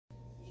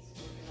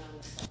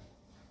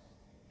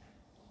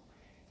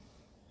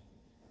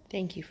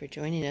Thank you for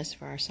joining us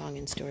for our song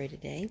and story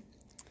today.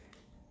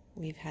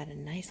 We've had a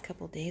nice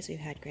couple days. We've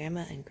had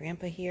Grandma and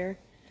Grandpa here.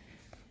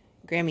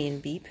 Grammy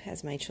and Beep,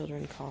 as my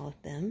children call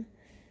them.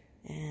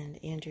 And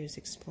Andrew's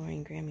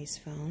exploring Grammy's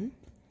phone.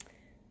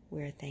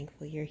 We're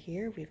thankful you're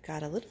here. We've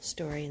got a little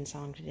story and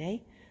song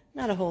today.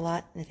 Not a whole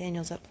lot.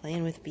 Nathaniel's up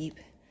playing with Beep,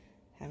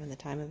 having the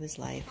time of his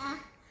life.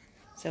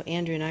 So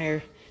Andrew and I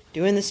are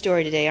doing the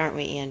story today, aren't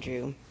we,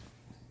 Andrew?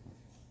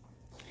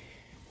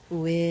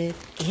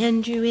 With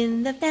Andrew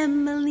in the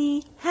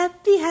family,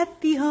 happy,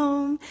 happy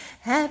home,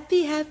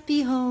 happy,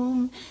 happy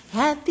home,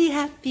 happy,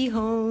 happy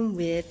home.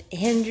 With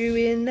Andrew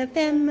in the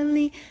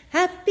family,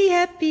 happy,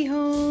 happy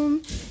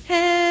home,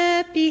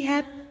 happy,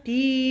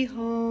 happy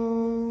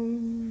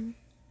home.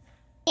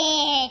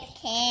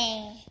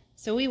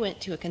 So we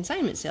went to a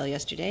consignment sale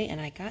yesterday, and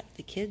I got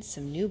the kids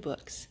some new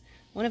books.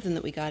 One of them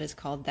that we got is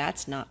called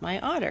That's Not My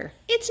Otter.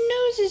 Its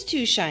nose is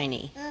too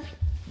shiny.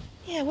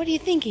 Yeah, what do you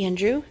think,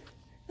 Andrew?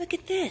 Look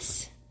at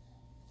this.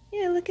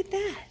 Yeah, look at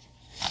that.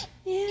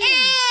 Yeah.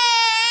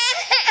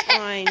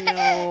 I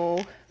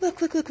know.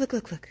 Look, look, look, look,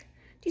 look, look.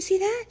 Do you see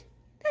that?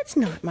 That's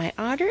not my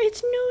otter.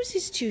 Its nose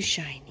is too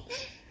shiny.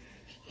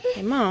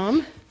 Hey,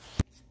 Mom.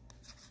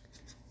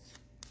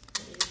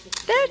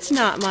 That's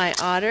not my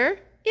otter.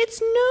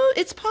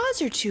 Its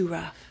paws are too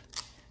rough.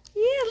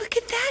 Yeah, look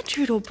at that,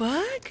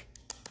 Droodlebug.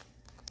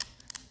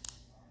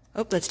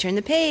 Oh, let's turn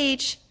the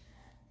page.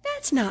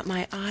 That's not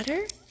my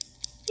otter.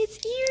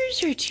 Its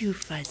ears are too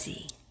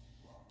fuzzy.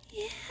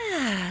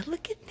 Yeah,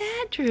 look at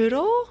that,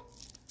 Droodle.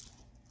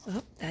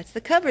 Oh, that's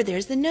the cover.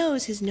 There's the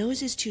nose. His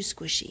nose is too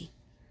squishy.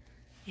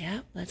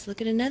 Yeah, let's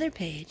look at another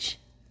page.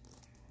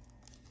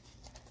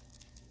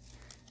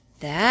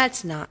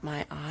 That's not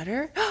my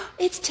otter.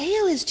 Its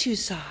tail is too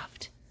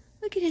soft.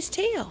 Look at his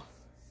tail.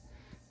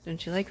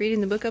 Don't you like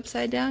reading the book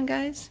upside down,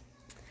 guys?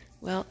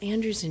 Well,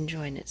 Andrew's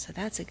enjoying it, so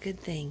that's a good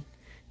thing.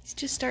 He's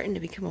just starting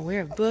to become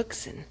aware of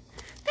books, and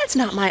that's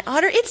not my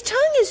otter. Its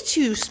tongue is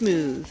too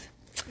smooth.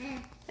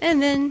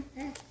 And then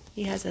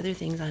he has other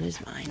things on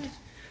his mind.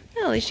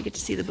 Well, at least you get to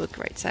see the book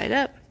right side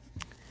up.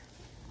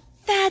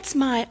 That's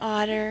my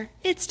otter.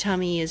 Its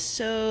tummy is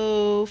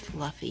so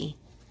fluffy.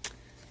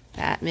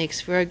 That makes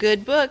for a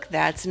good book.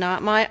 That's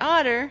Not My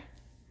Otter.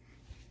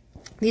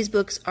 These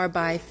books are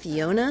by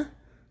Fiona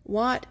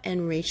Watt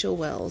and Rachel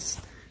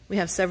Wells. We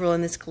have several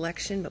in this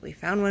collection, but we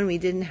found one we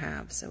didn't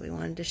have, so we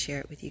wanted to share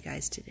it with you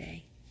guys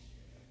today.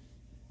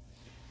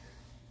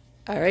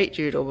 All right,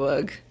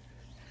 Droodlebug.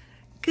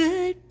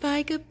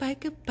 Goodbye, goodbye,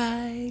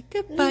 goodbye,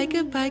 goodbye,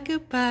 goodbye,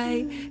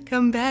 goodbye.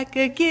 Come back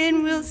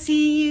again, we'll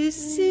see you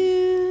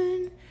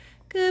soon.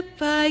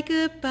 Goodbye,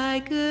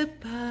 goodbye,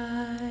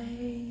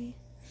 goodbye.